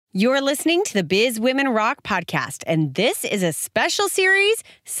You're listening to the Biz Women Rock podcast, and this is a special series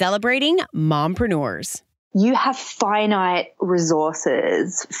celebrating mompreneurs. You have finite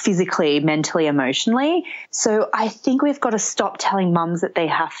resources physically, mentally, emotionally. So I think we've got to stop telling mums that they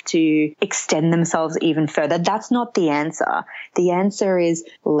have to extend themselves even further. That's not the answer. The answer is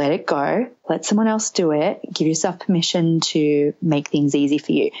let it go. Let someone else do it. Give yourself permission to make things easy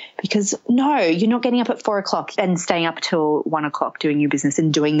for you. Because no, you're not getting up at 4 o'clock and staying up till 1 o'clock doing your business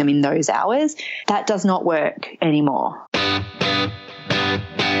and doing them in those hours. That does not work anymore.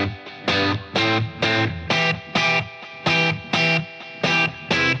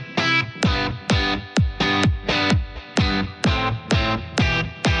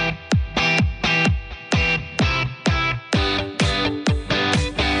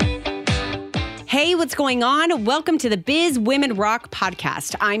 Hey, what's going on? Welcome to the Biz Women Rock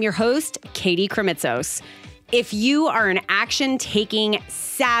podcast. I'm your host, Katie Kremitzos. If you are an action-taking,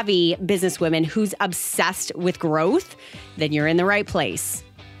 savvy businesswoman who's obsessed with growth, then you're in the right place.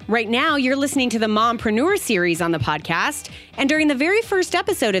 Right now, you're listening to the Mompreneur series on the podcast. And during the very first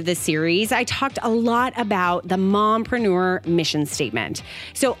episode of this series, I talked a lot about the Mompreneur mission statement.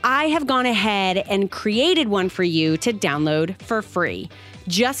 So I have gone ahead and created one for you to download for free.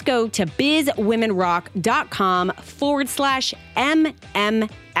 Just go to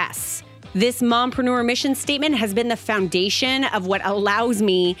bizwomenrock.com/MMS. This Mompreneur mission statement has been the foundation of what allows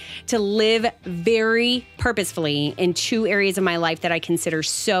me to live very purposefully in two areas of my life that I consider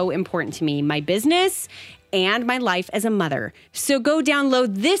so important to me, my business and my life as a mother. So go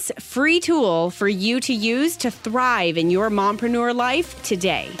download this free tool for you to use to thrive in your mompreneur life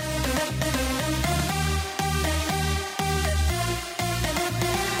today.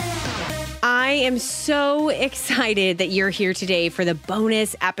 I am so excited that you're here today for the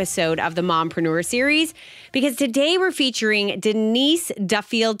bonus episode of the Mompreneur series, because today we're featuring Denise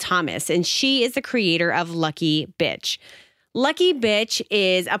Duffield-Thomas, and she is the creator of Lucky Bitch. Lucky Bitch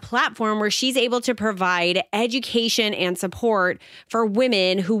is a platform where she's able to provide education and support for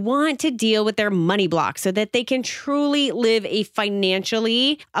women who want to deal with their money block so that they can truly live a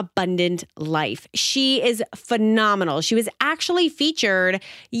financially abundant life. She is phenomenal. She was actually featured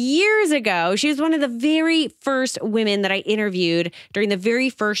years ago. She was one of the very first women that I interviewed during the very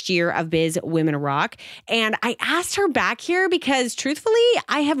first year of Biz Women Rock. And I asked her back here because truthfully,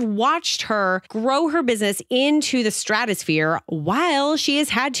 I have watched her grow her business into the stratosphere while she has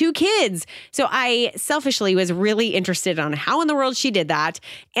had 2 kids. So I selfishly was really interested on how in the world she did that.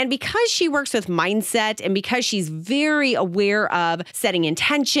 And because she works with mindset and because she's very aware of setting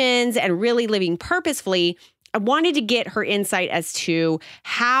intentions and really living purposefully, I wanted to get her insight as to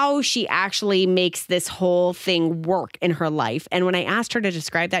how she actually makes this whole thing work in her life. And when I asked her to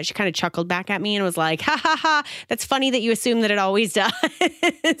describe that, she kind of chuckled back at me and was like, ha ha ha, that's funny that you assume that it always does,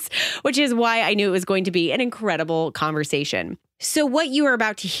 which is why I knew it was going to be an incredible conversation. So what you are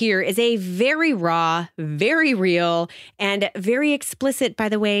about to hear is a very raw, very real, and very explicit, by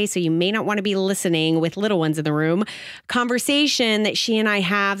the way, so you may not want to be listening with little ones in the room, conversation that she and I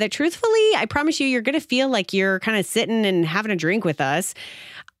have that truthfully, I promise you're going to feel like you're kind of sitting and having a drink with us,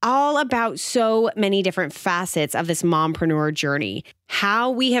 all about so many different facets of this mompreneur journey. How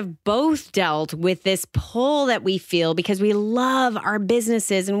we have both dealt with this pull that we feel because we love our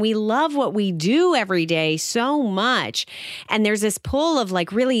businesses and we love what we do every day so much. And there's this pull of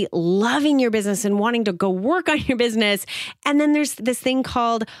like really loving your business and wanting to go work on your business. And then there's this thing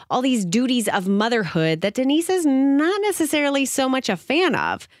called all these duties of motherhood that Denise is not necessarily so much a fan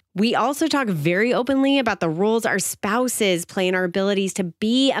of. We also talk very openly about the roles our spouses play in our abilities to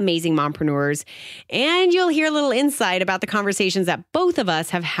be amazing mompreneurs. And you'll hear a little insight about the conversations that both of us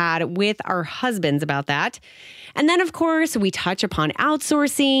have had with our husbands about that. And then, of course, we touch upon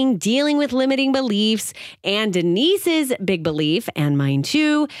outsourcing, dealing with limiting beliefs, and Denise's big belief, and mine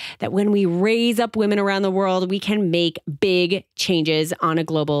too, that when we raise up women around the world, we can make big changes on a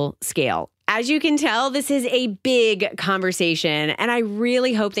global scale. As you can tell, this is a big conversation, and I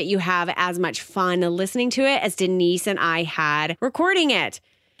really hope that you have as much fun listening to it as Denise and I had recording it.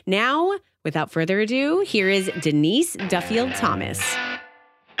 Now, without further ado, here is Denise Duffield-Thomas.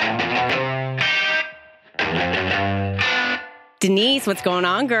 Denise, what's going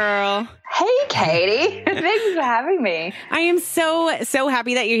on, girl? Hey, Katie. Thanks for having me. I am so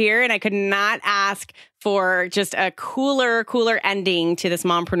happy that you're here, and I could not ask for just a cooler ending to this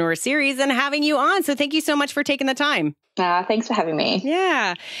Mompreneur series and having you on. So thank you so much for taking the time. Thanks for having me.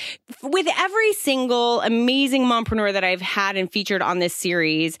 Yeah. With every single amazing mompreneur that I've had and featured on this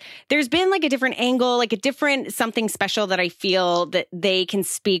series, there's been like a different angle, like a different something special that I feel that they can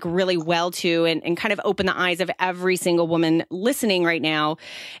speak really well to and kind of open the eyes of every single woman listening right now.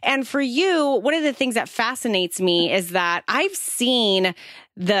 And for you, one of the things that fascinates me is that I've seen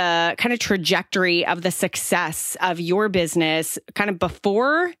the kind of trajectory of the success of your business kind of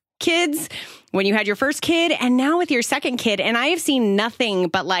before kids, when you had your first kid, and now with your second kid. And I have seen nothing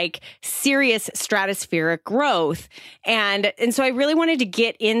but like serious stratospheric growth. And so I really wanted to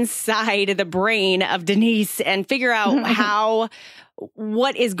get inside the brain of Denise and figure out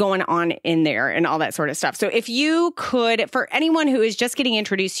what is going on in there and all that sort of stuff. So if you could, for anyone who is just getting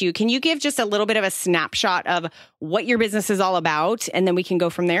introduced to you, can you give just a little bit of a snapshot of what your business is all about? And then we can go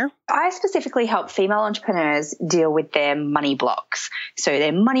from there. I specifically help female entrepreneurs deal with their money blocks. So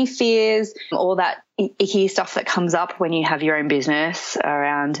their money fears, all that icky stuff that comes up when you have your own business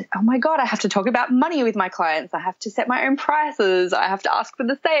around, oh my God, I have to talk about money with my clients. I have to set my own prices. I have to ask for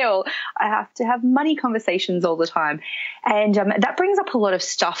the sale. I have to have money conversations all the time. And that brings up a lot of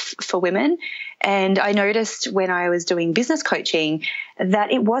stuff for women. And I noticed when I was doing business coaching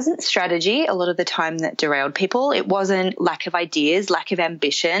that it wasn't strategy a lot of the time that derailed people. It wasn't lack of ideas, lack of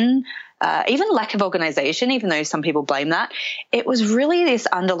ambition, even lack of organization, even though some people blame that. It was really this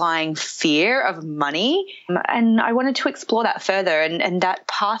underlying fear of money. And I wanted to explore that further. And that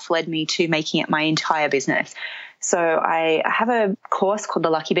path led me to making it my entire business. So I have a course called the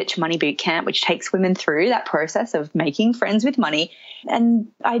Lucky Bitch Money Bootcamp, which takes women through that process of making friends with money. And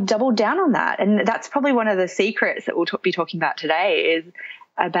I doubled down on that. And that's probably one of the secrets that we'll be talking about today is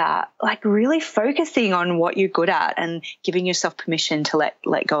about like really focusing on what you're good at and giving yourself permission to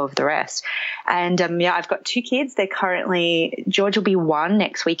let go of the rest. And I've got 2 kids. They're currently, George will be 1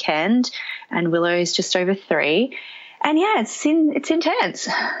 next weekend and Willow's just over 3. And it's intense.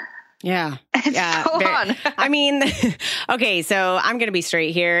 Yeah. Yeah. I mean, okay, so I'm going to be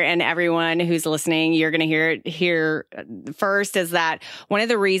straight here, and everyone who's listening, you're going to hear it here first, is that one of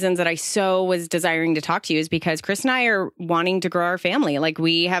the reasons that I so was desiring to talk to you is because Chris and I are wanting to grow our family. Like,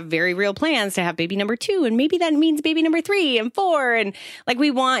 we have very real plans to have baby number 2, and maybe that means baby number 3 and 4. And like, we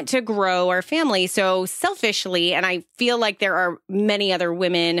want to grow our family. So selfishly, and I feel like there are many other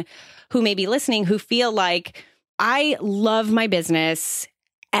women who may be listening who feel like, I love my business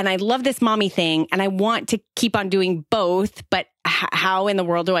and I love this mommy thing, and I want to keep on doing both, but how in the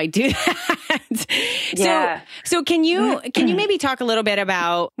world do I do that? Yeah. So can you maybe talk a little bit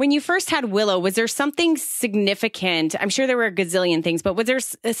about when you first had Willow, was there something significant? I'm sure there were a gazillion things, but was there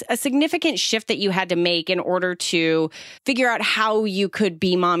a significant shift that you had to make in order to figure out how you could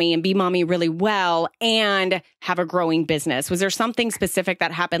be mommy and be mommy really well and have a growing business? Was there something specific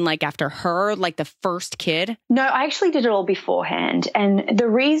that happened like after her, like the first kid? No, I actually did it all beforehand. And the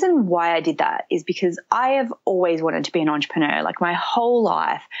reason why I did that is because I have always wanted to be an entrepreneur. Like my whole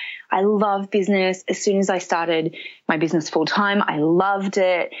life, I love business. As soon as I started my business full time, I loved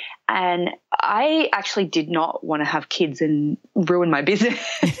it. And I actually did not want to have kids and ruin my business.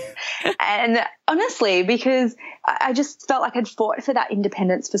 And honestly, because I just felt like I'd fought for that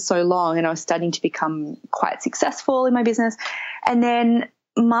independence for so long, and I was starting to become quite successful in my business. And then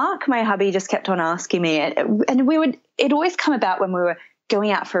Mark, my hubby, just kept on asking me, and it'd always come about when we were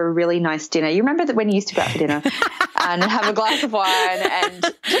going out for a really nice dinner. You remember that when you used to go out for dinner and have a glass of wine and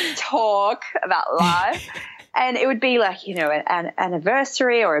just talk about life? And it would be like, an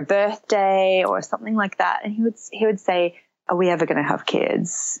anniversary or a birthday or something like that. And he would say, are we ever going to have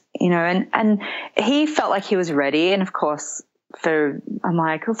kids? And he felt like he was ready. And of course, I'm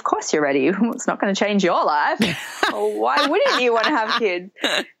like, of course you're ready. It's not going to change your life. Well, why wouldn't you want to have kids?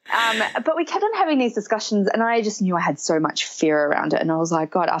 But we kept on having these discussions, and I just knew I had so much fear around it. And I was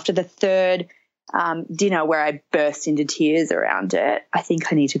like, God, after the third dinner where I burst into tears around it, I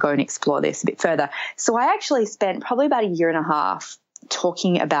think I need to go and explore this a bit further. So I actually spent probably about 1.5 years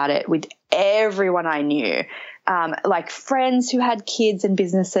talking about it with everyone I knew. Like friends who had kids and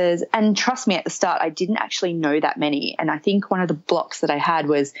businesses. And trust me, at the start, I didn't actually know that many. And I think one of the blocks that I had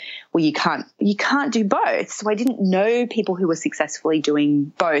was, well, you can't do both. So I didn't know people who were successfully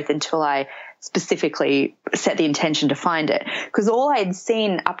doing both until I specifically set the intention to find it. Because all I had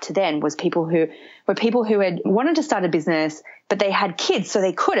seen up to then was people who had wanted to start a business, but they had kids, so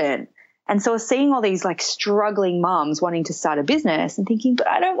they couldn't. And so I was seeing all these like struggling moms wanting to start a business and thinking, but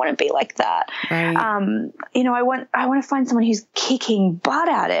I don't want to be like that. Right. I want to find someone who's kicking butt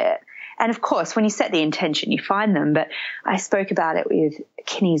at it. And of course, when you set the intention, you find them. But I spoke about it with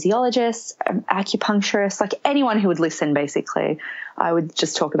kinesiologists, acupuncturists, like anyone who would listen, basically. I would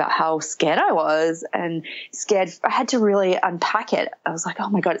just talk about how scared I was and scared. I had to really unpack it. I was like, oh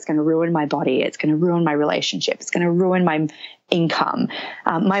my God, it's going to ruin my body. It's going to ruin my relationship. It's going to ruin my income.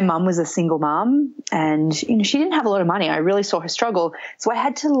 My mum was a single mum and, she didn't have a lot of money. I really saw her struggle. So I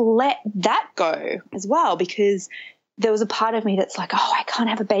had to let that go as well, because there was a part of me that's like, oh, I can't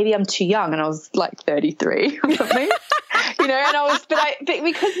have a baby. I'm too young. And I was like 33 or something, and but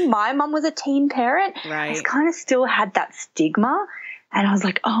because my mum was a teen parent, right. I kind of still had that stigma. And I was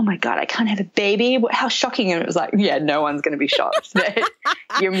like, oh my God, I can't have a baby. How shocking. And it was like, yeah, no one's going to be shocked that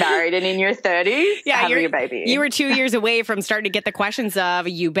you're married and in your 30s having a baby. You were 2 years away from starting to get the questions of,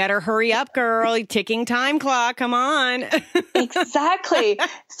 you better hurry up, girl, ticking time clock, come on. Exactly.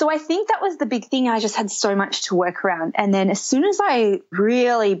 So I think that was the big thing. I just had so much to work around. And then as soon as I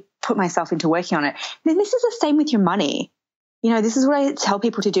really put myself into working on it, then this is the same with your money. This is what I tell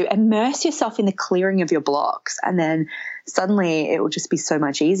people to do. Immerse yourself in the clearing of your blocks, and then suddenly it will just be so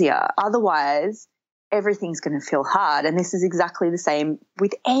much easier. Otherwise, everything's going to feel hard. And this is exactly the same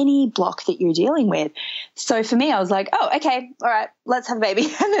with any block that you're dealing with. So for me, I was like, oh, okay, all right, let's have a baby.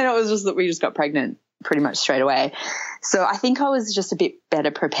 And then it was just that we just got pregnant pretty much straight away. So I think I was just a bit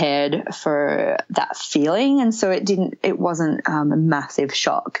better prepared for that feeling. And so it wasn't a massive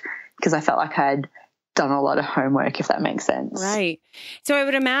shock, because I felt like I'd done a lot of homework, if that makes sense. Right. So I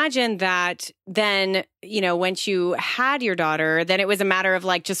would imagine that then, once you had your daughter, then it was a matter of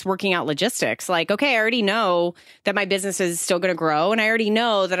like just working out logistics. Like, okay, I already know that my business is still going to grow, and I already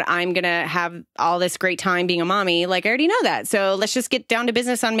know that I'm going to have all this great time being a mommy. Like, I already know that. So let's just get down to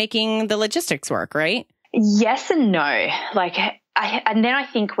business on making the logistics work, right? Yes and no. And then I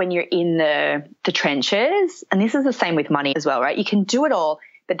think when you're in the trenches, and this is the same with money as well, right? You can do it all,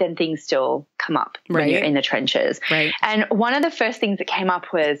 but then things still come up when you're in the trenches. Right. And one of the first things that came up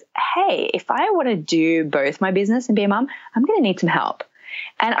was, hey, if I want to do both my business and be a mum, I'm going to need some help.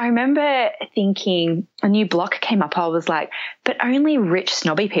 And I remember thinking, a new block came up. I was like, but only rich,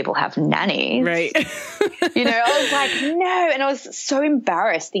 snobby people have nannies. Right. I was like, no. And I was so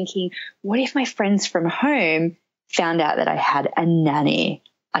embarrassed, thinking, what if my friends from home found out that I had a nanny,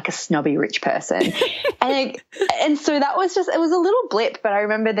 like a snobby rich person? and so that was it was a little blip. But I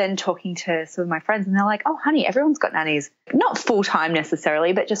remember then talking to some of my friends, and they're like, oh, honey, everyone's got nannies, not full time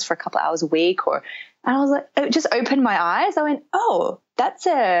necessarily, but just for a couple of hours a week. And I was like, it just opened my eyes. I went, oh, that's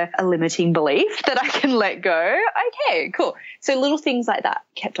a limiting belief that I can let go. Okay, cool. So little things like that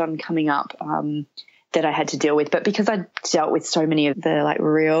kept on coming up that I had to deal with. But because I dealt with so many of the like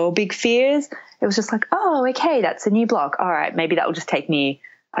real big fears, it was just like, oh, okay, that's a new block. All right, maybe that will just take me,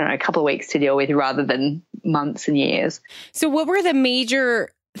 I don't know, a couple of weeks to deal with rather than months and years. So what were the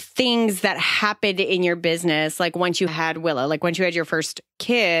major things that happened in your business, like once you had Willow, like once you had your first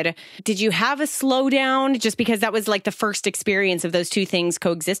kid? Did you have a slowdown? Just because that was like the first experience of those two things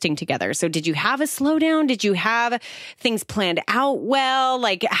coexisting together. So did you have a slowdown? Did you have things planned out well?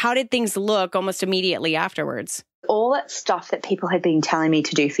 Like, how did things look almost immediately afterwards? All that stuff that people had been telling me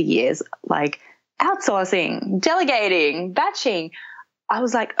to do for years, like outsourcing, delegating, batching, I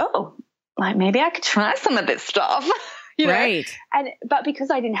was like, oh, like maybe I could try some of this stuff. Right. But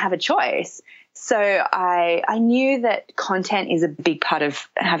because I didn't have a choice, so I knew that content is a big part of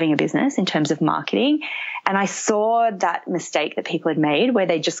having a business in terms of marketing. And I saw that mistake that people had made where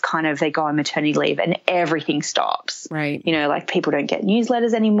they just they go on maternity leave and everything stops. Right. Like people don't get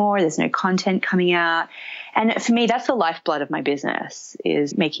newsletters anymore. There's no content coming out. And for me, that's the lifeblood of my business,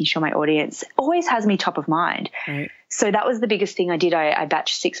 is making sure my audience always has me top of mind. Right. So that was the biggest thing I did. I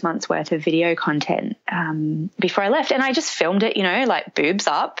batched 6 months worth of video content before I left. And I just filmed it, like boobs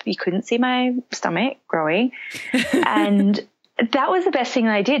up. You couldn't see my stomach growing. And that was the best thing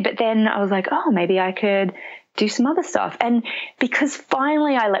I did. But then I was like, oh, maybe I could do some other stuff. And because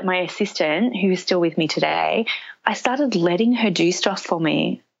finally I let my assistant, who is still with me today, I started letting her do stuff for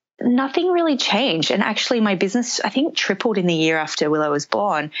me. Nothing really changed. And actually my business, I think, tripled in the year after Willow was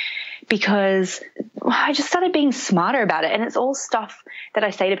born, because I just started being smarter about it. And it's all stuff that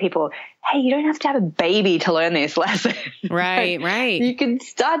I say to people, hey, you don't have to have a baby to learn this lesson. Right, right. You can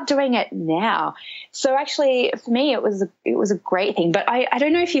start doing it now. So actually for me, it was a great thing. But I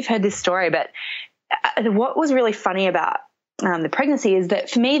don't know if you've heard this story, but what was really funny about the pregnancy is that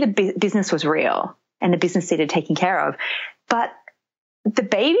for me, the business was real and the business needed taking care of. But the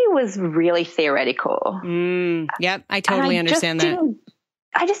baby was really theoretical. Yep, I totally understand that.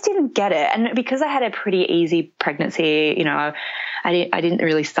 I just didn't get it. And because I had a pretty easy pregnancy, I didn't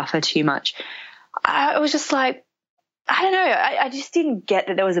really suffer too much. I was just like, I don't know. I just didn't get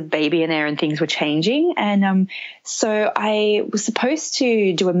that there was a baby in there and things were changing. And so I was supposed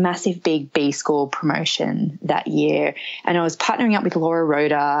to do a massive big B school promotion that year. And I was partnering up with Laura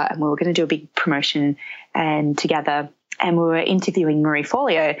Rhoda, and we were going to do a big promotion and together. And we were interviewing Marie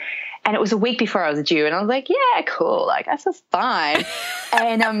Forleo. And it was a week before I was due. And I was like, yeah, cool. Like, that's just fine.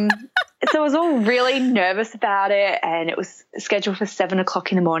 And so I was all really nervous about it. And it was scheduled for 7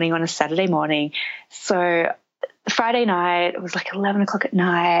 o'clock in the morning on a Saturday morning. So Friday night, it was like 11 o'clock at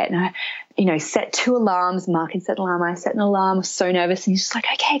night, and I, set 2 alarms. Mark had set an alarm. I set an alarm. I was so nervous, and he's just like,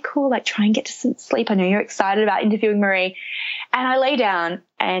 okay, cool. Like, try and get to some sleep. I know you're excited about interviewing Marie. And I lay down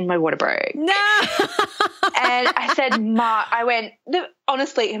and my water broke. No. And I said, Mark,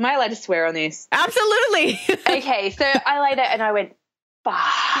 honestly, am I allowed to swear on this? Absolutely. Okay. So I lay there and I went,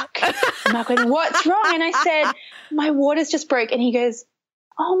 fuck. And Mark went, what's wrong? And I said, my water's just broke. And he goes,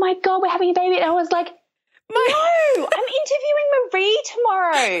 oh my God, we're having a baby. And I was like, no, I'm interviewing Marie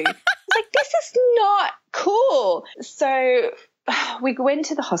tomorrow. I was like, this is not cool. So we went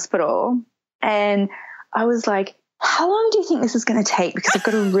to the hospital and I was like, how long do you think this is going to take? Because I've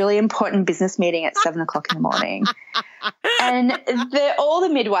got a really important business meeting at 7 o'clock in the morning. And all the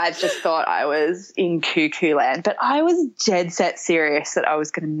midwives just thought I was in cuckoo land. But I was dead set serious that I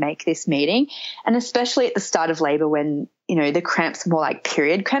was going to make this meeting. And especially at the start of labor when, the cramps are more like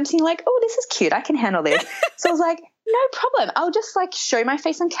period cramps. And you're like, oh, this is cute. I can handle this. So I was like, no problem. I'll just show my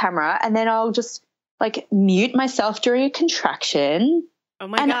face on camera and then I'll just mute myself during a contraction. Oh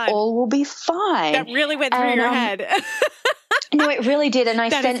my and God. All will be fine. That really went through your head. No, it really did. And I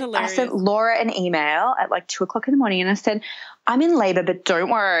hilarious. sent Laura an email at 2 o'clock in the morning and I said, I'm in labor, but don't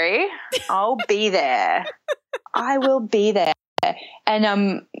worry. I'll be there. I will be there.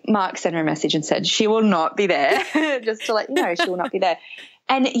 And Mark sent her a message and said, she will not be there. Just to let you know, she will not be there.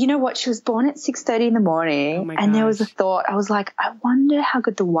 And you know what? She was born at 6:30 in the morning. Oh my and there gosh. was a thought. I was like, I wonder how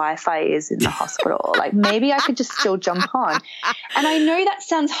good the Wi-Fi is in the hospital. Maybe I could just still jump on. And I know that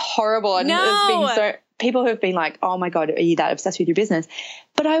sounds horrible. And there's been people who have been like, oh my God, are you that obsessed with your business?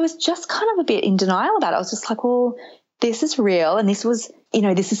 But I was just kind of a bit in denial about it. I was just like, well, this is real. And this was,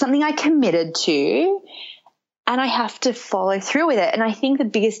 this is something I committed to. And I have to follow through with it. And I think the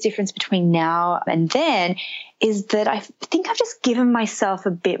biggest difference between now and then is that I think I've just given myself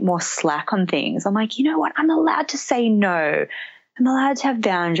a bit more slack on things. I'm like, you know what? I'm allowed to say no. I'm allowed to have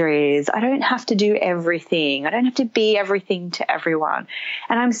boundaries. I don't have to do everything. I don't have to be everything to everyone.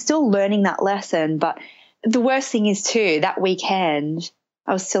 And I'm still learning that lesson. But the worst thing is too, that weekend,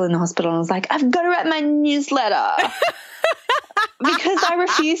 I was still in the hospital and I was like, I've got to write my newsletter. Because I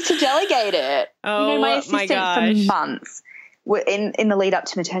refused to delegate it. Oh, my assistant for months in the lead up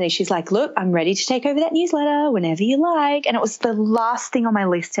to maternity, she's like, look, I'm ready to take over that newsletter whenever you like. And it was the last thing on my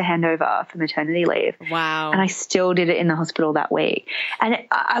list to hand over for maternity leave. Wow. And I still did it in the hospital that week. And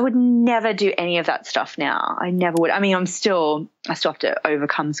I would never do any of that stuff now. I never would. I mean, I still have to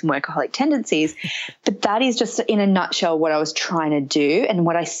overcome some workaholic tendencies. But that is just in a nutshell what I was trying to do and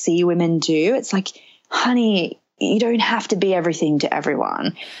what I see women do. It's like, honey, you don't have to be everything to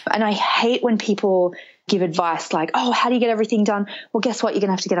everyone. And I hate when people give advice like, oh, how do you get everything done? Well, guess what? You're going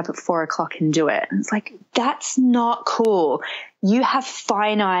to have to get up at 4 o'clock and do it. And it's like, that's not cool. You have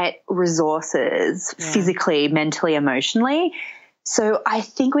finite resources physically, mentally, emotionally. So I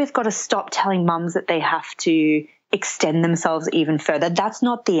think we've got to stop telling mums that they have to extend themselves even further. That's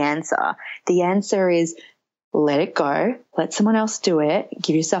not the answer. The answer is let it go, let someone else do it,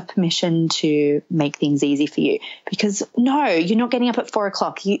 give yourself permission to make things easy for you. Because no, you're not getting up at 4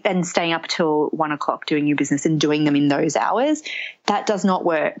 o'clock and staying up till 1 o'clock doing your business and doing them in those hours. That does not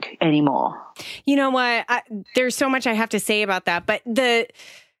work anymore. You know what? There's so much I have to say about that. But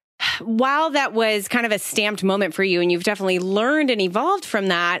while that was kind of a stamped moment for you and you've definitely learned and evolved from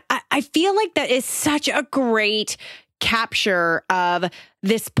that, I feel like that is such a great capture of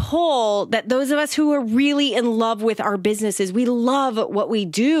this pull that those of us who are really in love with our businesses, we love what we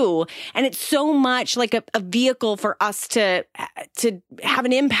do. And it's so much like a vehicle for us to have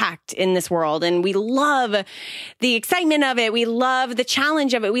an impact in this world. And we love the excitement of it. We love the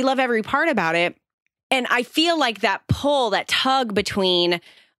challenge of it. We love every part about it. And I feel like that pull, that tug between,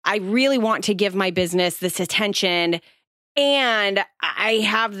 I really want to give my business this attention and I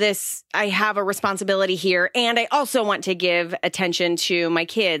have a responsibility here. And I also want to give attention to my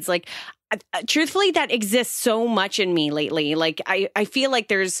kids. Like, truthfully, that exists so much in me lately. Like, I feel like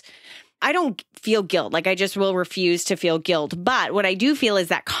I don't feel guilt. Like, I just will refuse to feel guilt. But what I do feel is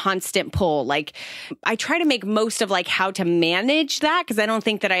that constant pull. Like, I try to make most of how to manage that because I don't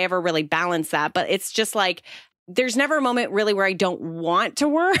think that I ever really balance that. But it's just like, there's never a moment really where I don't want to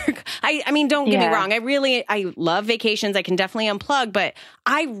work. I mean, don't get me wrong. I love vacations. I can definitely unplug, but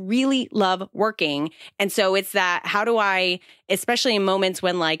I really love working. And so it's that, how do I, especially in moments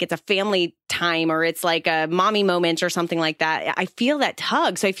when like it's a family time or it's like a mommy moment or something like that, I feel that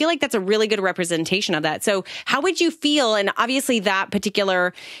tug. So I feel like that's a really good representation of that. So how would you feel? And obviously that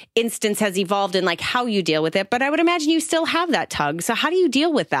particular instance has evolved in like how you deal with it, but I would imagine you still have that tug. So how do you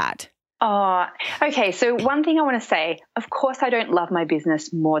deal with that? Oh, okay. So one thing I want to say, of course, I don't love my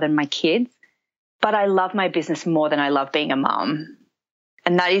business more than my kids, but I love my business more than I love being a mum.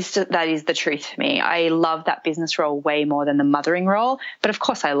 And that is the truth for me. I love that business role way more than the mothering role. But of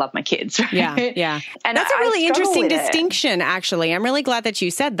course, I love my kids. Right? Yeah. And that's a really interesting distinction, actually. I'm really glad that you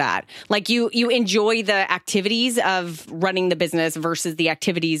said that. Like you enjoy the activities of running the business versus the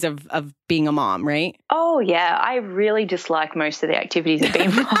activities of being a mom, right? Oh, yeah. I really dislike most of the activities of being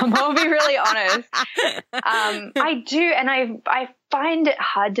a mom. I'll be really honest. I do. And I find it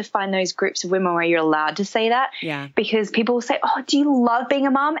hard to find those groups of women where you're allowed to say that. Yeah. Because people will say, oh, do you love being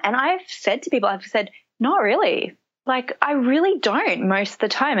a mom? And I've said to people, not really. Like, I really don't most of the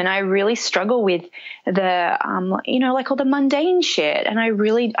time. And I really struggle with the, like all the mundane shit. And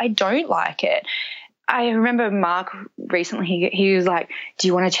I don't like it. I remember Mark recently, he was like, do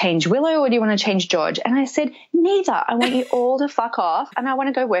you want to change Willow or do you want to change George? And I said, neither. I want you all to fuck off and I want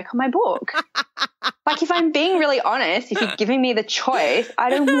to go work on my book. Like, if I'm being really honest, if you're giving me the choice, I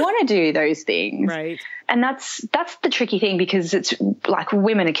don't want to do those things. Right. And that's the tricky thing, because it's like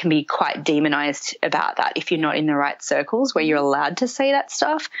women can be quite demonized about that if you're not in the right circles where you're allowed to say that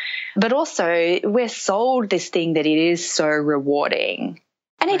stuff. But also we're sold this thing that it is so rewarding.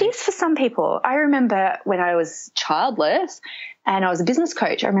 And it is for some people. I remember when I was childless and I was a business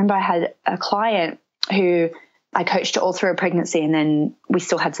coach, I remember I had a client who I coached all through a pregnancy, and then we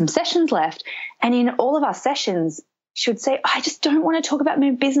still had some sessions left. And in all of our sessions, she would say, I just don't want to talk about my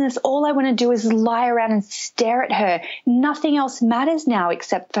business. All I want to do is lie around and stare at her. Nothing else matters now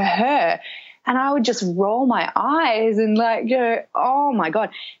except for her. And I would just roll my eyes and like, oh my God.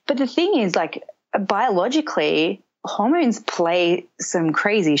 But the thing is, like, biologically, hormones play some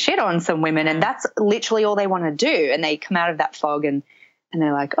crazy shit on some women, and that's literally all they want to do. And they come out of that fog and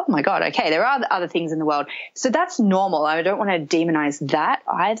they're like, oh my God, okay, there are other things in the world. So that's normal. I don't want to demonize that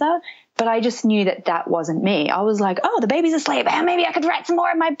either, but I just knew that wasn't me. I was like, oh, the baby's asleep. Maybe I could write some more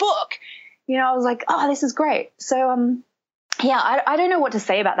in my book. I was like, oh, this is great. So, I don't know what to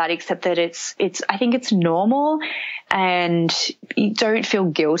say about that, except that I think it's normal, and you don't feel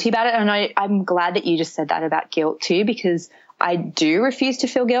guilty about it. And I'm glad that you just said that about guilt too, because I do refuse to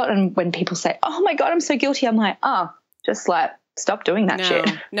feel guilt. And when people say, oh my God, I'm so guilty, I'm like, oh, just like, stop doing that shit.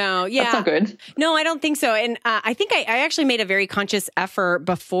 No, yeah. That's not good. No, I don't think so. And I think I actually made a very conscious effort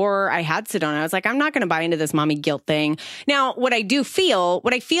before I had Sedona. I was like, I'm not going to buy into this mommy guilt thing. Now, what I feel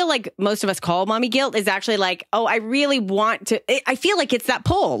like most of us call mommy guilt is actually like, oh, I really want to, I feel like it's that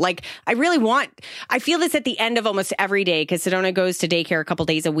pull. Like, I feel this at the end of almost every day, because Sedona goes to daycare a couple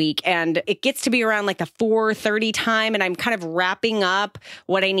days a week, and it gets to be around like the 4:30 time, and I'm kind of wrapping up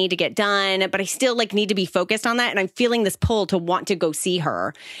what I need to get done, but I still like need to be focused on that. And I'm feeling this pull to want to go see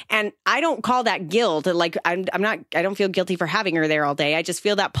her. And I don't call that guilt. Like I don't feel guilty for having her there all day. I just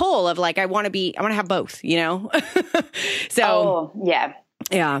feel that pull of like, I want to have both, So, oh, yeah.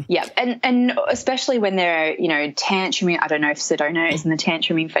 Yeah. Yeah. And especially when they're, tantruming. I don't know if Sedona is in the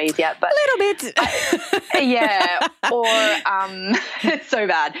tantruming phase yet, but a little bit. Yeah. Or it's so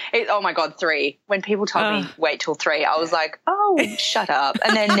bad. Oh my God, 3. When people told me wait till 3, I was like, oh, shut up.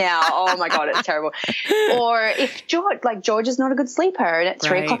 And then now, oh my God, it's terrible. Or if George is not a good sleeper, and at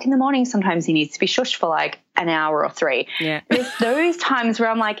 3 o'clock in the morning, sometimes he needs to be shushed for like an hour or 3. Yeah. There's those times where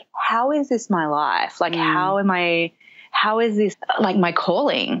I'm like, how is this my life? Like, how is this like my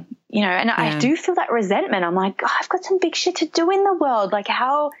calling, and I do feel that resentment. I'm like, I've got some big shit to do in the world. Like,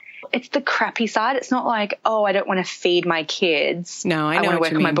 how it's the crappy side. It's not like, oh, I don't want to feed my kids. No, I want to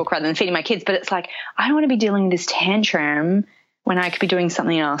work on my book rather than feeding my kids. But it's like, I don't want to be dealing with this tantrum when I could be doing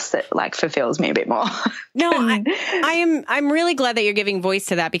something else that like fulfills me a bit more. No, I'm really glad that you're giving voice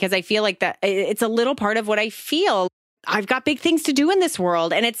to that, because I feel like that it's a little part of what I feel. I've got big things to do in this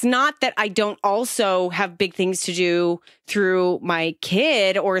world. And it's not that I don't also have big things to do through my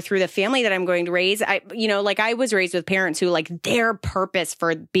kid or through the family that I'm going to raise. I was raised with parents who like their purpose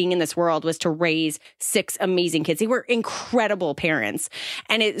for being in this world was to raise 6 amazing kids. They were incredible parents.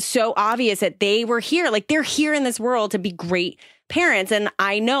 And it's so obvious that they were here. Like, they're here in this world to be great parents. And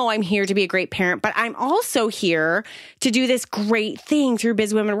I know I'm here to be a great parent, but I'm also here to do this great thing through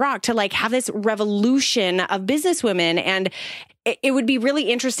Biz Women Rock, to like have this revolution of businesswomen. And it would be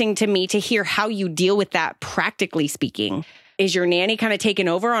really interesting to me to hear how you deal with that, practically speaking. Is your nanny kind of taken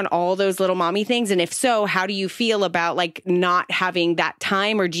over on all those little mommy things? And if so, how do you feel about like not having that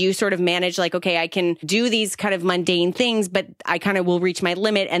time? Or do you sort of manage like, okay, I can do these kind of mundane things, but I kind of will reach my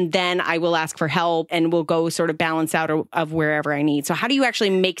limit and then I will ask for help and we'll go sort of balance out of wherever I need. So how do you actually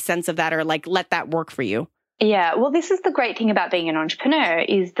make sense of that or like let that work for you? Yeah, well, this is the great thing about being an entrepreneur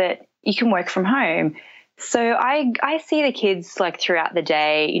is that you can work from home. So I see the kids like throughout the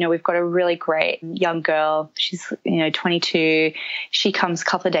day. You know, we've got a really great young girl. She's, 22. She comes a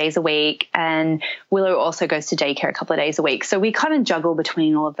couple of days a week, and Willow also goes to daycare a couple of days a week. So we kind of juggle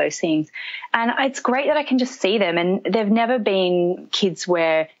between all of those things. And it's great that I can just see them. And they've never been kids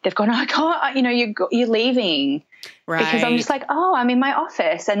where they've gone, I can't, you're leaving. Right. Because I'm just like, oh, I'm in my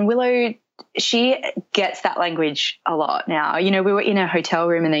office. And Willow, she gets that language a lot now. We were in a hotel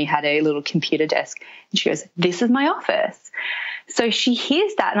room and they had a little computer desk and she goes, this is my office. So she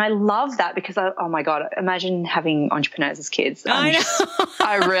hears that. And I love that because, oh my God, imagine having entrepreneurs as kids. I know.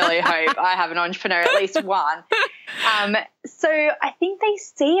 I really hope I have an entrepreneur, at least one. So I think they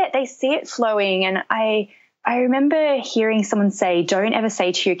see it flowing. And I remember hearing someone say, don't ever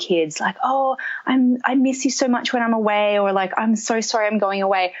say to your kids like, oh, I miss you so much when I'm away, or like, I'm so sorry I'm going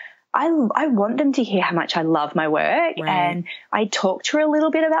away. I want them to hear how much I love my work. Right. And I talk to her a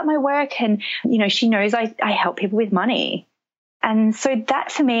little bit about my work, and, she knows I help people with money. And so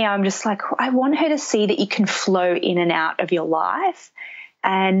that for me, I'm just like, I want her to see that you can flow in and out of your life.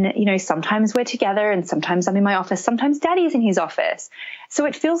 And, sometimes we're together and sometimes I'm in my office, sometimes Daddy's in his office. So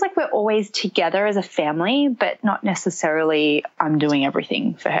it feels like we're always together as a family, but not necessarily I'm doing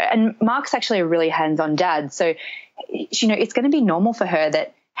everything for her. And Mark's actually a really hands-on dad. So, it's going to be normal for her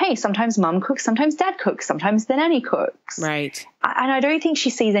that, hey, sometimes mum cooks, sometimes dad cooks, sometimes the nanny cooks. Right. And I don't think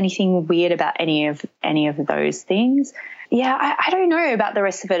she sees anything weird about any of those things. Yeah, I don't know about the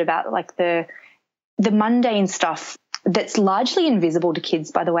rest of it, about like the mundane stuff that's largely invisible to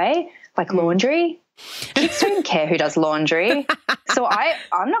kids, by the way, like laundry. Kids don't care who does laundry. So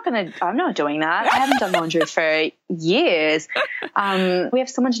I'm not doing that. I haven't done laundry for years. We have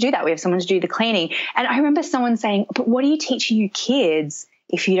someone to do that. We have someone to do the cleaning. And I remember someone saying, but what are you teaching your kids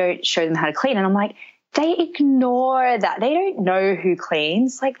if you don't show them how to clean? And I'm like, they ignore that. They don't know who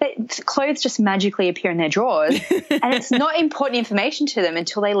cleans. Like, clothes just magically appear in their drawers and it's not important information to them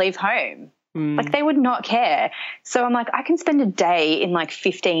until they leave home. Like, they would not care. So I'm like, I can spend a day in like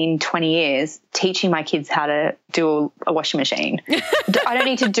 15, 20 years teaching my kids how to do a washing machine. I don't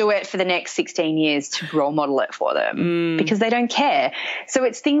need to do it for the next 16 years to role model it for them because they don't care. So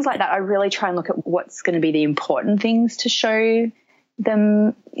it's things like that. I really try and look at what's going to be the important things to show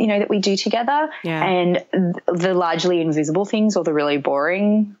them, that we do together, and the largely invisible things, or the really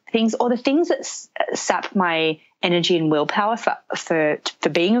boring things, or the things that sap my energy and willpower for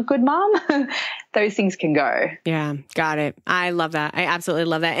being a good mom, those things can go. Yeah, got it. I love that. I absolutely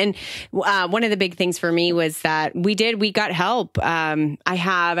love that. And one of the big things for me was that we got help.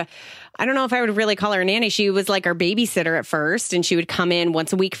 I don't know if I would really call her a nanny. She was like our babysitter at first, and she would come in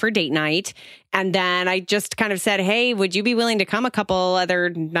once a week for date night. And then I just kind of said, hey, would you be willing to come a couple other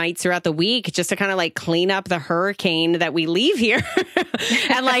nights throughout the week just to kind of like clean up the hurricane that we leave here?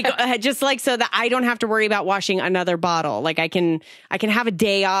 And like, just like, so that I don't have to worry about washing another bottle. Like I can have a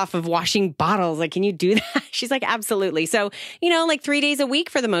day off of washing bottles. Like, can you do that? She's like, absolutely. So, like 3 days a week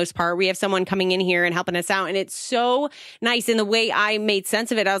for the most part, we have someone coming in here and helping us out. And it's so nice. In the way I made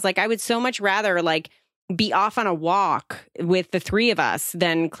sense of it, I was like, I would so much rather like be off on a walk with the three of us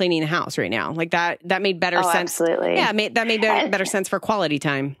than cleaning the house right now. Like that made better sense. Absolutely. Yeah, that made better sense for quality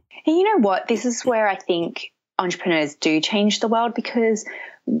time. And you know what? This is where I think entrepreneurs do change the world, because,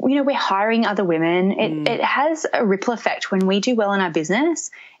 we're hiring other women. It has a ripple effect when we do well in our business.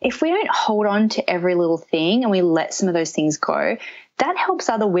 If we don't hold on to every little thing and we let some of those things go, that helps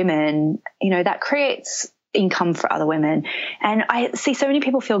other women, that creates income for other women. And I see so many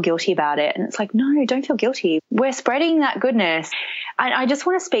people feel guilty about it. And it's like, no, don't feel guilty. We're spreading that goodness. And I just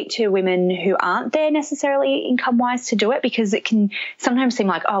want to speak to women who aren't there necessarily income-wise to do it, because it can sometimes seem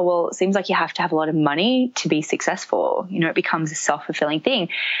like, oh, well, it seems like you have to have a lot of money to be successful. It becomes a self-fulfilling thing.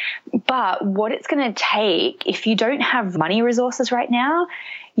 But what it's going to take, if you don't have money resources right now,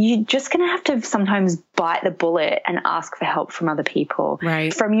 you're just going to have to sometimes bite the bullet and ask for help from other people,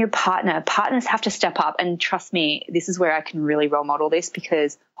 right? From your partner. Partners have to step up. And trust me, this is where I can really role model this,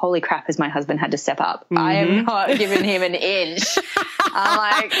 because holy crap, has my husband had to step up. I am not giving him an inch. I'm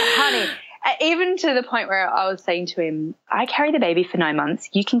like, honey. even to the point where I was saying to him, I carry the baby for 9 months.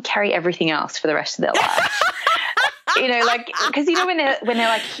 You can carry everything else for the rest of their life. Like, because when they're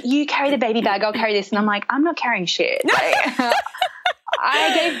like, you carry the baby bag, I'll carry this. And I'm like, I'm not carrying shit. Like,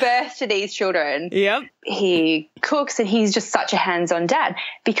 I gave birth to these children. Yep. He cooks and he's just such a hands-on dad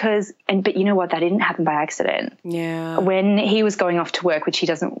but you know what? That didn't happen by accident. Yeah. When he was going off to work, which he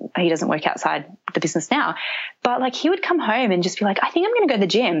doesn't work outside the business now, but like he would come home and just be like, I think I'm going to go to the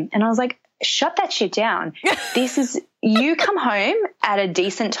gym. And I was like, shut that shit down. You come home at a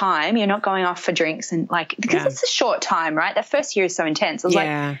decent time. You're not going off for drinks and because it's a short time, right? That first year is so intense. I was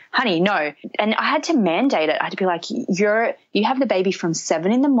like, honey, no. And I had to mandate it. I had to be like, you have the baby from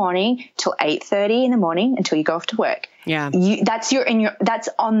 7 a.m. till 8:30 in the morning until you go off to work. Yeah. That's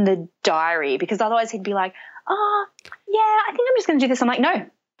on the diary, because otherwise he'd be like, oh, yeah, I think I'm just going to do this. I'm like, no,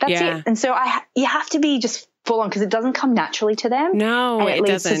 that's it. And so you have to be just full on, because it doesn't come naturally to them. No, and it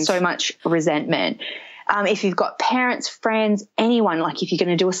leads doesn't. to so much resentment. If you've got parents, friends, anyone, like if you're going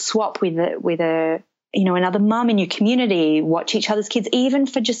to do a swap with another mum in your community, watch each other's kids, even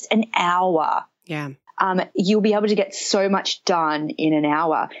for just an hour. Yeah. You'll be able to get so much done in an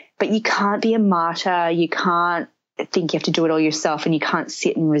hour, but you can't be a martyr. You can't think you have to do it all yourself, and you can't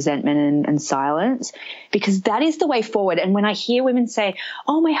sit in resentment and silence, because that is the way forward. And when I hear women say,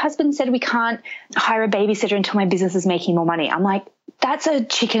 oh, my husband said we can't hire a babysitter until my business is making more money, I'm like, that's a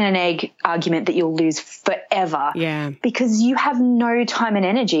chicken and egg argument that you'll lose forever. Yeah. Because you have no time and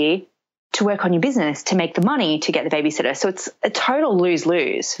energy to work on your business, to make the money, to get the babysitter. So it's a total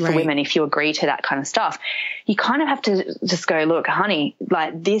lose-lose for women if you agree to that kind of stuff. You kind of have to just go, look, honey,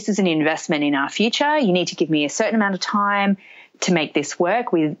 like this is an investment in our future. You need to give me a certain amount of time to make this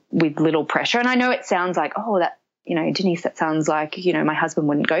work with little pressure. And I know it sounds like, oh, that, Denise, that sounds like, my husband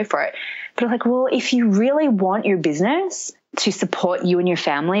wouldn't go for it. But I'm like, well, if you really want your business to support you and your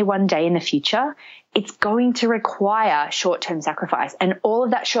family one day in the future, it's going to require short-term sacrifice. And all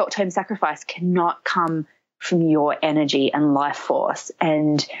of that short-term sacrifice cannot come from your energy and life force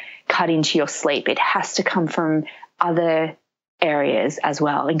and cut into your sleep. It has to come from other areas as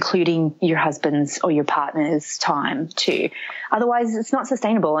well, including your husband's or your partner's time too. Otherwise, it's not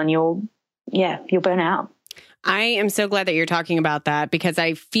sustainable and you'll burn out. I am so glad that you're talking about that, because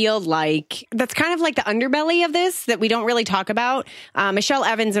I feel like that's kind of like the underbelly of this that we don't really talk about. Michelle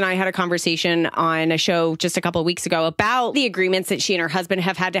Evans and I had a conversation on a show just a couple of weeks ago about the agreements that she and her husband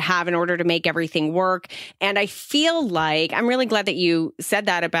have had to have in order to make everything work. And I feel like I'm really glad that you said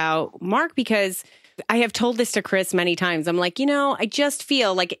that about Mark, because I have told this to Chris many times. I'm like, I just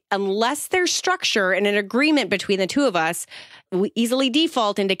feel like unless there's structure and an agreement between the two of us, we easily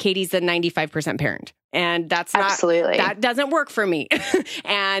default into Katie's the 95% parent. And that's not, absolutely, that doesn't work for me.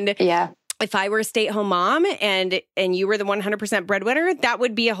 And if I were a stay-at-home mom and you were the 100% breadwinner, that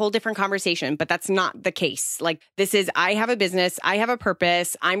would be a whole different conversation. But that's not the case. Like, this is, I have a business, I have a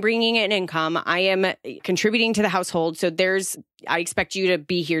purpose, I'm bringing in income, I am contributing to the household. So I expect you to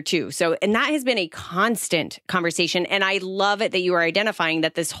be here too. So, and that has been a constant conversation. And I love it that you are identifying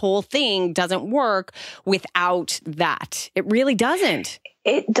that this whole thing doesn't work without that. It really doesn't.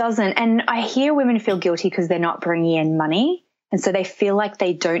 It doesn't. And I hear women feel guilty because they're not bringing in money. And so they feel like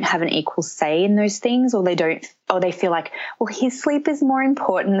they don't have an equal say in those things, or they feel like, well, his sleep is more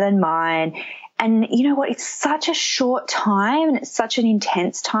important than mine. And you know what? It's such a short time and it's such an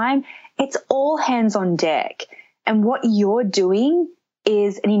intense time. It's all hands on deck. And what you're doing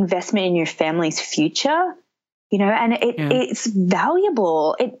is an investment in your family's future, and it's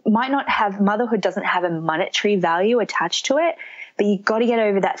valuable. It might not have, motherhood doesn't have a monetary value attached to it, but you got to get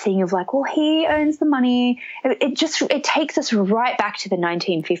over that thing of like, well, he earns the money. It takes us right back to the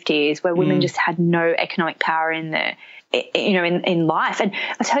 1950s where women just had no economic power in life. And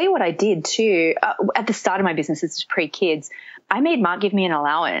I'll tell you what I did too. At the start of my business, this is pre-kids, I made Mark give me an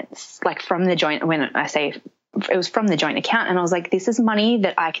allowance, like from the joint, when I say it was from the joint account. And I was like, this is money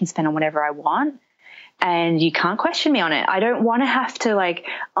that I can spend on whatever I want. And you can't question me on it. I don't want to have to like,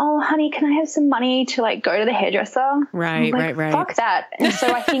 oh, honey, can I have some money to like go to the hairdresser? Right. Fuck that. And so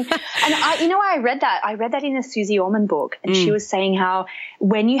I think, and I read that. I read that in a Susie Orman book. And she was saying how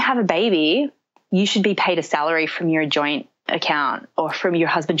when you have a baby, you should be paid a salary from your joint account, or from your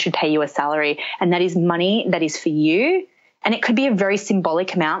husband should pay you a salary. And that is money that is for you. And it could be a very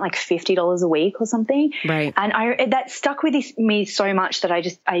symbolic amount, like $50 a week or something. Right. And that stuck with me so much that I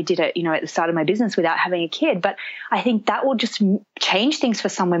did it, at the start of my business without having a kid. But I think that will just change things for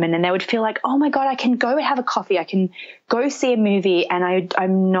some women, and they would feel like, oh my God, I can go and have a coffee. I can go see a movie, and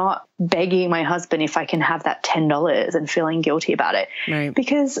I'm not begging my husband if I can have that $10 and feeling guilty about it. Right.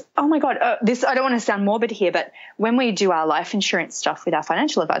 Because, oh my God, this, I don't want to sound morbid here, but when we do our life insurance stuff with our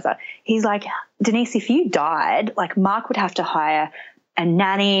financial advisor, he's like, Denise, if you died, like Mark would have to hire a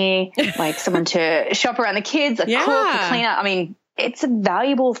nanny, like someone to shop around the kids, a cook, a cleaner. I mean, it's a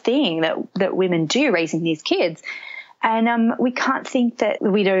valuable thing that women do, raising these kids. And we can't think that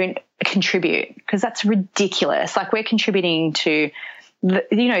we don't contribute, because that's ridiculous. Like, we're contributing to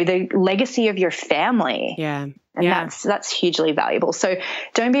the legacy of your family. Yeah. And that's hugely valuable. So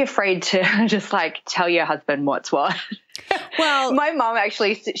don't be afraid to just like tell your husband what's what. Well, my mom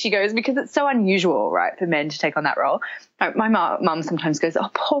actually, she goes, because it's so unusual, right, for men to take on that role. My mom sometimes goes, oh,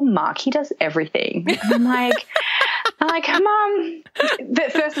 poor Mark, he does everything. And I'm like, Mom,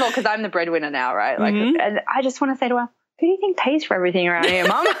 but first of all, because I'm the breadwinner now, right? Like, and I just want to say to her, who do you think pays for everything around here,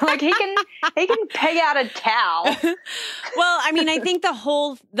 Mom? Like, he can peg out a towel. Well, I mean, I think the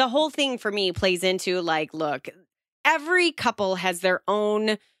whole thing for me plays into like, look, every couple has their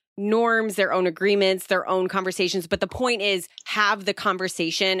own norms, their own agreements, their own conversations. But the point is, have the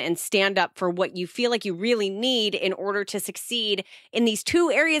conversation and stand up for what you feel like you really need in order to succeed in these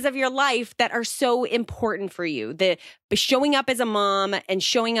two areas of your life that are so important for you. The showing up as a mom and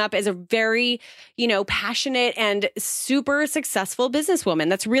showing up as a very, passionate and super successful businesswoman.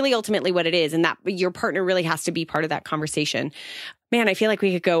 That's really ultimately what it is. And that your partner really has to be part of that conversation. Man, I feel like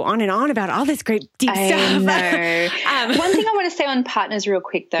we could go on and on about all this great deep stuff. I know. One thing I want to say on partners real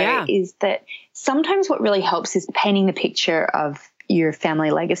quick, though, is that sometimes what really helps is painting the picture of your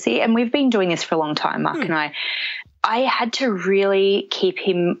family legacy. And we've been doing this for a long time, Mark and I. I had to really keep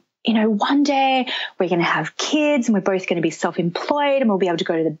him, one day we're going to have kids and we're both going to be self-employed and we'll be able to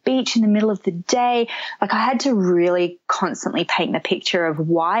go to the beach in the middle of the day. Like, I had to really constantly paint the picture of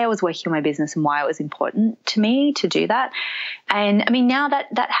why I was working on my business and why it was important to me to do that. And I mean, now that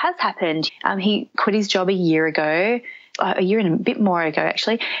has happened. He quit his job a year and a bit more ago,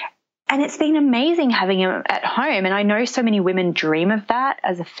 actually. And it's been amazing having him at home. And I know so many women dream of that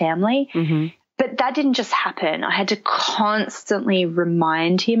as a family. Mm-hmm. But that didn't just happen. I had to constantly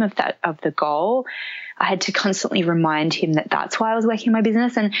remind him of the goal. I had to constantly remind him that that's why I was working my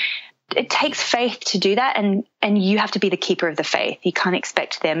business. And it takes faith to do that. And you have to be the keeper of the faith. You can't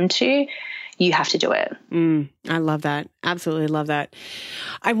expect them to. You have to do it. I love that. Absolutely love that.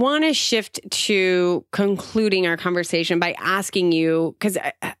 I want to shift to concluding our conversation by asking you, because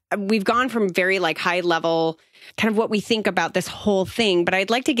we've gone from very high level kind of what we think about this whole thing, but I'd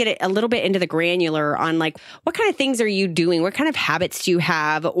like to get it a little bit into the granular on what kind of things are you doing? What kind of habits do you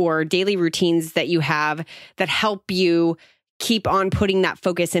have or daily routines that you have that help you keep on putting that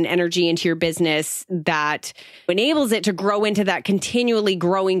focus and energy into your business that enables it to grow into that continually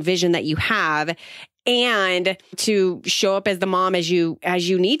growing vision that you have and to show up as the mom as you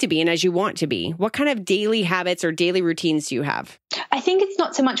need to be and as you want to be? What kind of daily habits or daily routines do you have? I think it's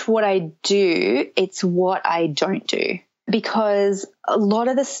not so much what I do, it's what I don't do. Because a lot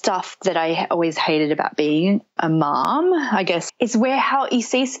of the stuff that I always hated about being a mom, I guess, is how you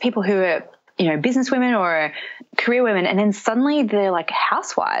see people who are, businesswomen or career women, and then suddenly they're like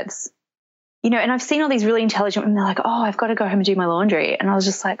housewives, and I've seen all these really intelligent women, they're like, oh, I've got to go home and do my laundry. And I was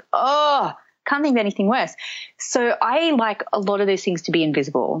just like, oh, can't think of anything worse. So I like a lot of those things to be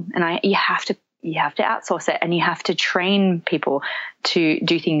invisible, and you have to outsource it, and you have to train people to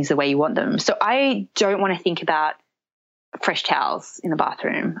do things the way you want them. So I don't want to think about fresh towels in the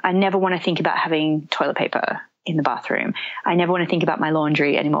bathroom. I never want to think about having toilet paper in the bathroom. I never want to think about my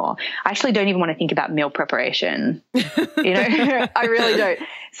laundry anymore. I actually don't even want to think about meal preparation. I really don't.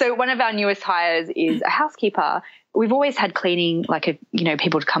 So one of our newest hires is a housekeeper. We've always had cleaning,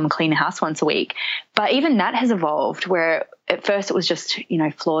 people to come and clean the house once a week. But even that has evolved where at first it was just,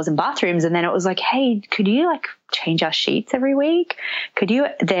 floors and bathrooms. And then it was like, hey, could you change our sheets every week? Could you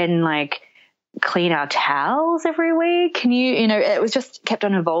then clean our towels every week? Can you, it was just kept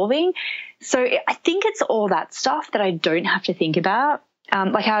on evolving. So I think it's all that stuff that I don't have to think about.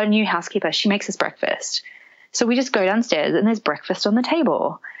 Like our new housekeeper, she makes us breakfast. So we just go downstairs and there's breakfast on the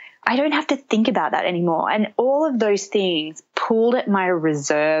table. I don't have to think about that anymore. And all of those things pulled at my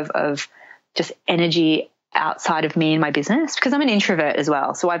reserve of just energy outside of me and my business, because I'm an introvert as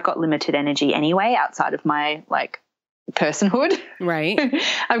well. So I've got limited energy anyway outside of my personhood. Right.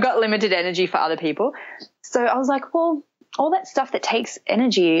 I've got limited energy for other people. So I was like, well, all that stuff that takes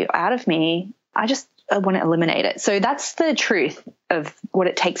energy out of me, I want to eliminate it. So that's the truth of what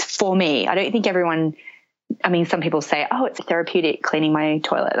it takes for me. I don't think some people say, oh, it's therapeutic cleaning my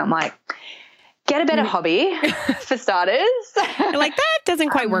toilet. I'm like, Get a better hobby, for starters. Like, that doesn't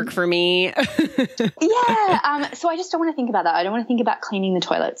quite work for me. So I just don't want to think about that. I don't want to think about cleaning the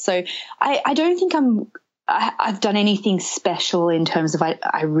toilets. So I don't think I've done anything special in terms of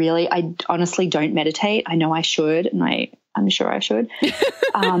I honestly don't meditate. I know I should, and I'm sure I should.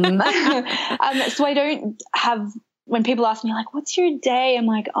 So I don't have, when people ask me like, what's your day? I'm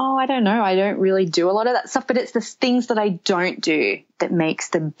like, oh, I don't know. I don't really do a lot of that stuff, but it's the things that I don't do that makes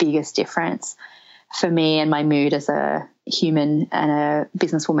the biggest difference for me and my mood as a human and a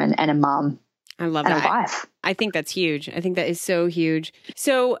businesswoman and a mum. I love and that. A wife. I think that's huge. I think that is so huge.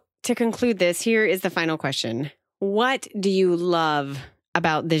 So to conclude this, here is the final question. What do you love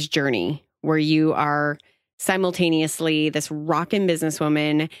about this journey where you are simultaneously this rockin'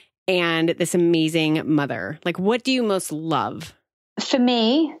 businesswoman and this amazing mother? Like, what do you most love? For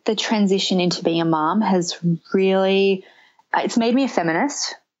me, the transition into being a mom has really, it's made me a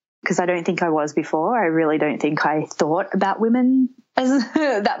feminist, because I don't think I was before. I really don't think I thought about women as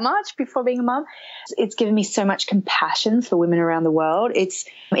that much before being a mom. It's given me so much compassion for women around the world. It's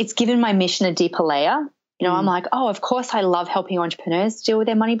given my mission a deeper layer. You know, I'm like, oh, of course I love helping entrepreneurs deal with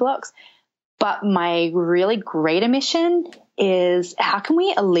their money blocks. But my really greater mission is, how can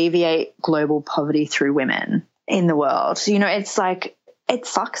we alleviate global poverty through women in the world? You know, it's like, it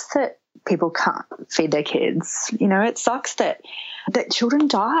sucks that people can't feed their kids. You know, it sucks that children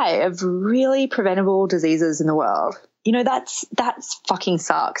die of really preventable diseases in the world. You know, that's fucking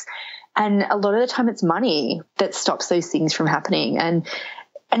sucks. And a lot of the time it's money that stops those things from happening. And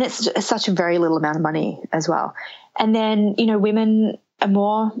it's such a very little amount of money as well. And then, you know, women are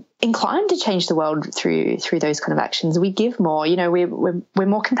more inclined to change the world through those kind of actions. We give more, you know, we're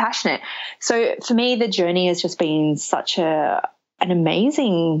more compassionate. So for me, the journey has just been such an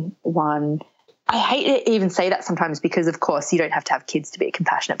amazing one. I hate to even say that sometimes, because of course you don't have to have kids to be a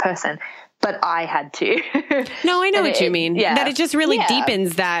compassionate person, but I had to. No, I know what you mean. Yeah. That it just really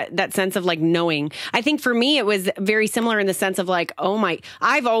deepens that sense of like knowing. I think for me, it was very similar in the sense of like,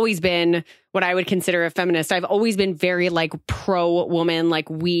 I've always been what I would consider a feminist. I've always been very like pro woman, like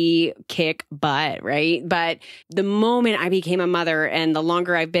we kick butt, right? But the moment I became a mother and the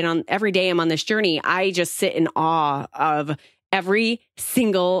longer I've been on, every day I'm on this journey, I just sit in awe of every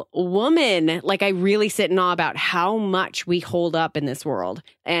single woman. Like, I really sit in awe about how much we hold up in this world.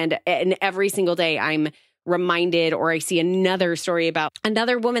 And every single day I'm reminded, or I see another story about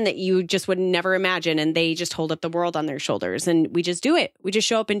another woman that you just would never imagine, and they just hold up the world on their shoulders, and we just do it. We just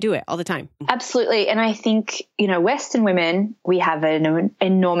show up and do it all the time. Absolutely. And I think, you know, Western women, we have an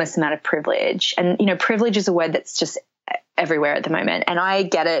enormous amount of privilege, and, you know, privilege is a word that's just everywhere at the moment. And I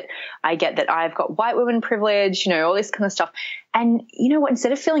get it. I get that I've got white women privilege, you know, all this kind of stuff. And you know what,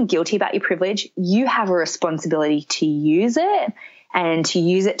 instead of feeling guilty about your privilege, you have a responsibility to use it, and to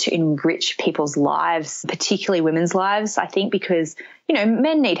use it to enrich people's lives, particularly women's lives, I think, because, you know,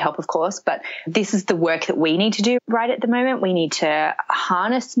 men need help, of course, but this is the work that we need to do right at the moment. We need to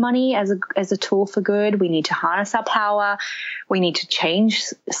harness money as a tool for good. We need to harness our power. We need to change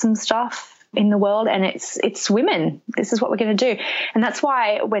some stuff in the world, and it's women. This is what we're going to do. And that's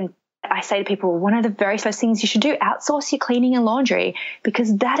why when I say to people, one of the very first things you should do, outsource your cleaning and laundry,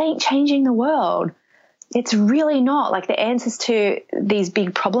 because that ain't changing the world. It's really not. Like, the answers to these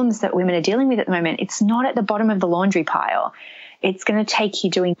big problems that women are dealing with at the moment, it's not at the bottom of the laundry pile. It's going to take you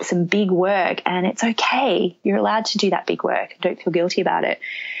doing some big work, and it's okay. You're allowed to do that big work. Don't feel guilty about it.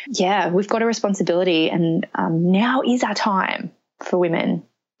 Yeah, we've got a responsibility, and now is our time for women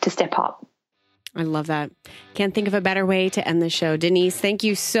to step up. I love that. Can't think of a better way to end the show. Denise, thank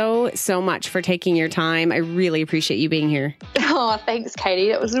you so much for taking your time. I really appreciate you being here. Oh, thanks, Katie.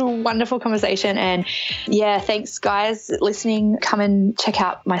 That was a wonderful conversation. And yeah, thanks, guys, listening. Come and check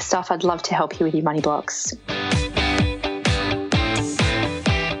out my stuff. I'd love to help you with your money blocks.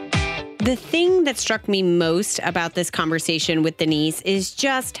 The thing that struck me most about this conversation with Denise is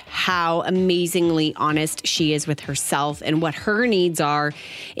just how amazingly honest she is with herself and what her needs are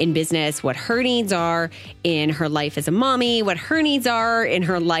in business, what her needs are in her life as a mommy, what her needs are in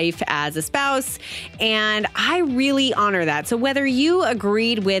her life as a spouse. And I really honor that. So whether you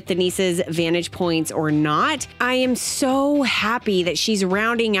agreed with Denise's vantage points or not, I am so happy that she's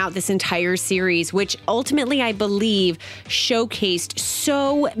rounding out this entire series, which ultimately I believe showcased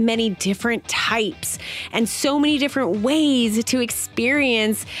so many different types and so many different ways to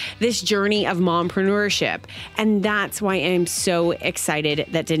experience this journey of mompreneurship. And that's why I'm so excited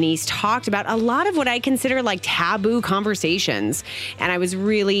that Denise talked about a lot of what I consider like taboo conversations. And I was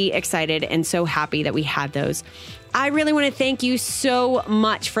really excited and so happy that we had those. I really want to thank you so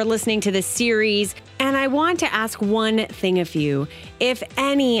much for listening to this series. And I want to ask one thing of you. If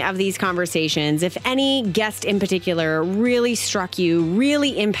any of these conversations, if any guest in particular really struck you,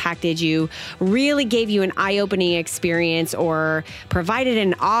 really impacted you, really gave you an eye-opening experience or provided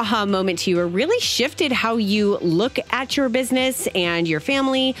an aha moment to you or really shifted how you look at your business and your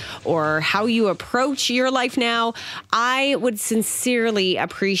family or how you approach your life now, I would sincerely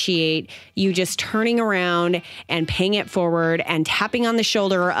appreciate you just turning around and paying it forward and tapping on the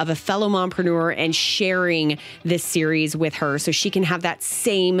shoulder of a fellow mompreneur and sharing this series with her so she can have that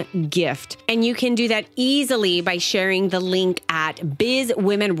same gift. And you can do that easily by sharing the link at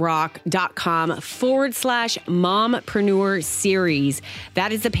bizwomenrock.com/mompreneur series.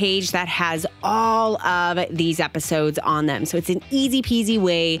 That is the page that has all of these episodes on them. So it's an easy peasy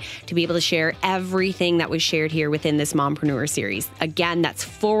way to be able to share everything that was shared here within this Mompreneur series. Again, that's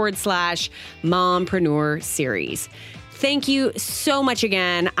 /Mompreneur series. Thank you so much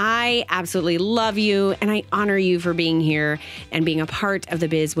again. I absolutely love you and I honor you for being here and being a part of the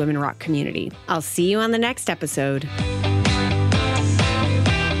Biz Women Rock community. I'll see you on the next episode.